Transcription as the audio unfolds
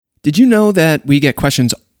Did you know that we get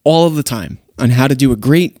questions all of the time on how to do a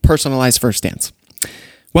great personalized first dance?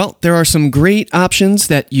 Well, there are some great options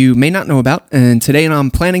that you may not know about, and today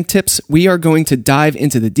on Planning Tips, we are going to dive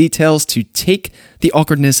into the details to take the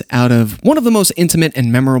awkwardness out of one of the most intimate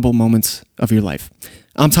and memorable moments of your life.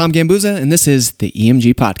 I'm Tom Gambuza, and this is the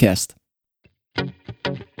EMG Podcast.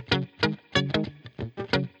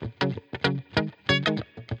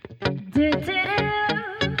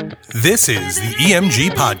 This is the EMG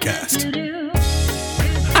Podcast.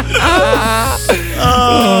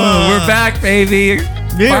 We're back, baby.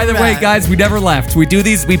 By the way, guys, we never left. We do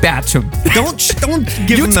these, we batch them. Don't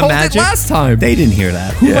give You them the told magic. it last time. They didn't hear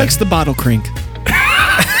that. Who likes the bottle crink?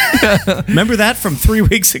 Remember that from 3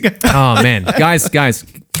 weeks ago? Oh, man. Guys,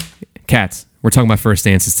 cats, we're talking about first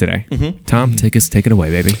dances today. Tom, take it away,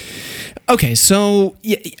 baby. Okay, so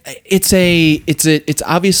yeah, it's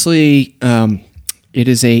obviously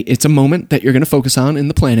it's a moment that you're going to focus on in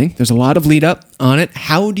the planning. There's a lot of lead up on it.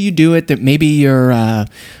 How do you do it that maybe you're a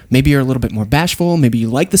little bit more bashful? Maybe you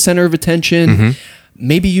like the center of attention.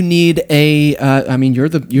 Maybe you need you're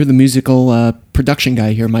the musical production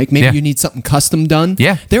guy here, Mike. Maybe you need something custom done.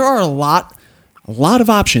 Yeah. There are a lot of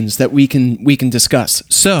options that we can discuss.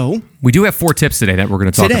 So We do have 4 tips today that we're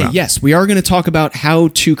going to talk today, about. yes, we are going to talk about how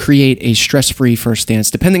to create a stress-free first dance,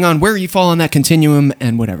 depending on where you fall on that continuum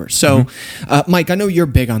and whatever. So, Mike, I know you're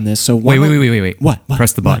big on this. So Wait. What?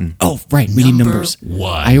 Press the button. Oh, right. We need numbers.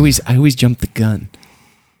 One. I always jump the gun.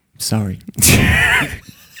 Sorry,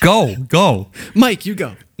 Go. Mike. You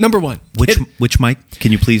go. Number 1. Which mic?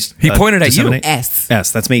 Can you please? He pointed at you. disseminate? S.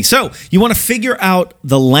 S, that's me. So you want to figure out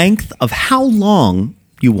the length of how long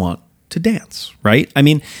you want to dance, right? I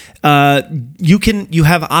mean, you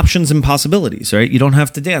have options and possibilities, right? You don't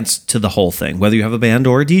have to dance to the whole thing, whether you have a band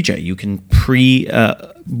or a DJ. You can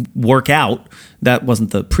workout. That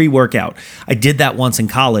wasn't the pre-workout. I did that once in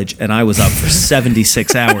college, and I was up for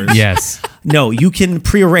 76 hours. Yes. No, you can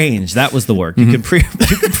prearrange. That was the work. You can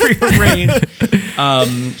prearrange.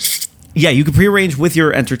 You can prearrange with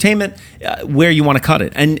your entertainment where you want to cut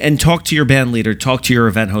it, and talk to your band leader, talk to your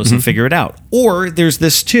event host, and figure it out. Or there's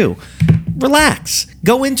this too. Relax.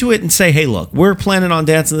 Go into it and say, hey, look, we're planning on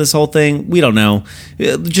dancing this whole thing. We don't know.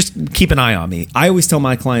 Just keep an eye on me. I always tell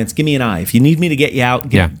my clients, give me an eye. If you need me to get you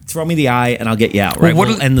out, throw me the eye and I'll get you out. Right?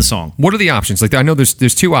 We'll end the song. What are the options? Like, I know there's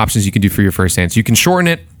 2 options you can do for your first dance. You can shorten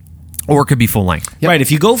it, or it could be full length. Yep. Right.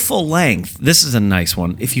 If you go full length, this is a nice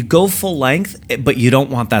one. If you go full length, but you don't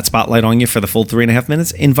want that spotlight on you for the full 3.5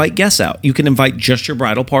 minutes, invite guests out. You can invite just your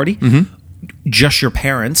bridal party, just your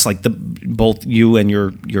parents, like both you and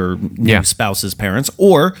your new spouse's parents,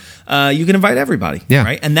 or you can invite everybody. Yeah.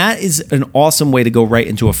 Right. And that is an awesome way to go right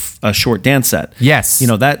into a short dance set. Yes. You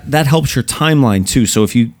know, that helps your timeline too. So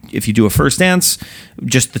if you do a first dance,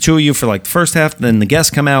 just the 2 of you for like the first half, then the guests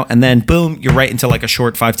come out, and then boom, you're right into like a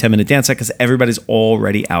short 5-10 minute dance set because everybody's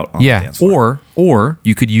already out on the dance floor. Or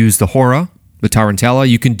you could use the hora, the tarantella.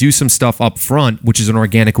 You can do some stuff up front, which is an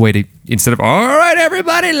organic way to, instead of, all right,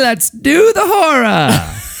 everybody, let's do the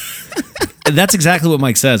hora. That's exactly what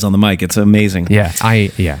Mike says on the mic. It's amazing.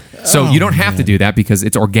 So you don't have to do that because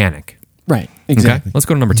it's organic. Right. Exactly. Okay, let's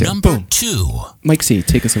go to number 2. Number 2. Mike C,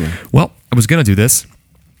 take us away. Well, I was going to do this,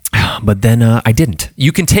 but then I didn't.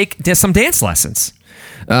 You can take some dance lessons.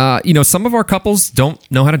 Some of our couples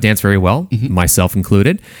don't know how to dance very well, myself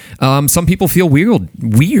included. Some people feel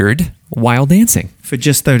weird while dancing. For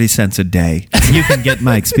just 30 cents a day, you can get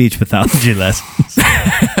Mike's speech pathology lessons.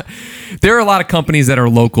 There are a lot of companies that are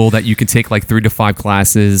local that you can take like 3 to 5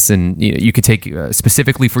 classes, and you can take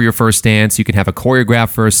specifically for your first dance. You can have a choreographed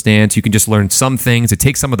first dance. You can just learn some things. It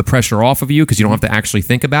takes some of the pressure off of you because you don't have to actually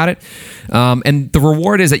think about it. And the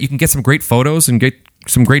reward is that you can get some great photos and get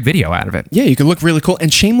some great video out of it. Yeah, you can look really cool.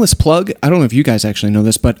 And shameless plug, I don't know if you guys actually know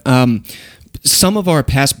this, but some of our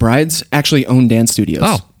past brides actually own dance studios.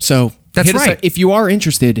 Oh, so that's hit us right. up. If you are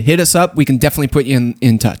interested, hit us up. We can definitely put you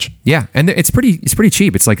in touch. Yeah, and it's pretty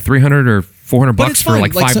cheap. It's like $300 or $400 But it's for fine.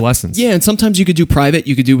 like 5 lessons. Yeah, and sometimes you could do private.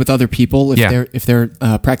 You could do with other people if they're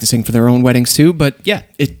practicing for their own weddings too. But yeah,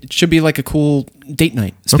 it should be like a cool date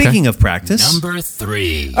night. Speaking of practice. Number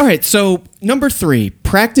 3. All right, so number 3,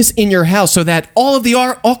 practice in your house so that all of the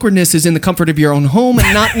awkwardness is in the comfort of your own home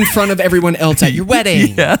and not in front of everyone else at your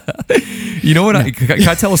wedding. Yeah. You know what? Can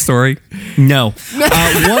I tell a story? No.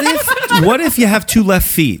 What if you have 2 left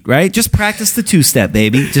feet, right? Just practice the 2-step,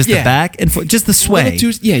 baby. Just the back and just the sway.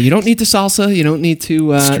 You don't need to salsa. You don't need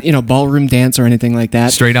to, ballroom dance or anything like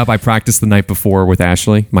that. Straight up, I practiced the night before with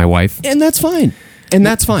Ashley, my wife. And that's fine.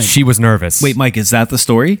 She was nervous. Wait, Mike, is that the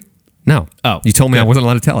story? No. Oh. You told me I wasn't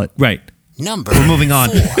allowed to tell it. Right. Number We're moving on.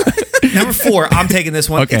 4. Number 4, I'm taking this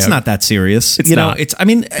one. Okay, It's okay. not that serious. It's you know, not.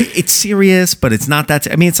 it's serious, but it's not that.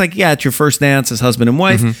 It's like, yeah, it's your first dance as husband and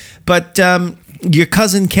wife, Mm-hmm. but your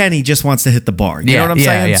cousin Kenny just wants to hit the bar. You know what I'm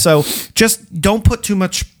saying? Yeah. So just don't put too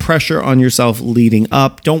much pressure on yourself leading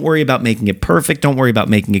up. Don't worry about making it perfect. Don't worry about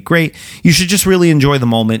making it great. You should just really enjoy the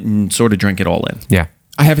moment and sort of drink it all in. Yeah.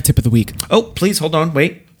 I have a tip of the week. Oh, please hold on.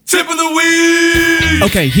 Wait. Tip of the week.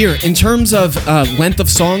 Okay, here, in terms of length of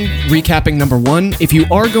song, recapping number 1, if you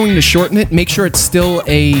are going to shorten it, make sure it's still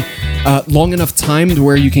a long enough time to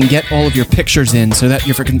where you can get all of your pictures in so that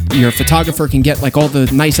your photographer can get like all the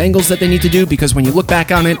nice angles that they need to do, because when you look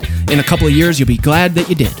back on it in a couple of years, you'll be glad that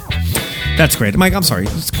you did. That's great. Mike, I'm sorry.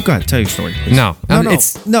 Go ahead. Tell your story, please. No,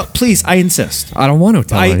 No, please. I insist. I don't want to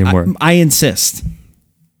tell it anymore. I insist.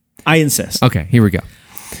 I insist. Okay, here we go.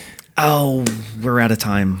 Oh, we're out of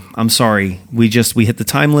time. I'm sorry. We hit the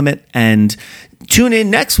time limit, and tune in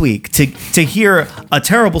next week to hear a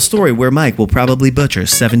terrible story where Mike will probably butcher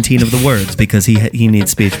 17 of the words because he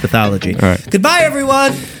needs speech pathology. All right. Goodbye,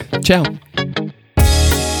 everyone. Ciao.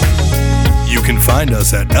 You can find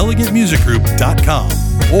us at elegantmusicgroup.com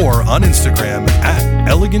or on Instagram at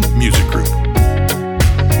elegantmusicgroup.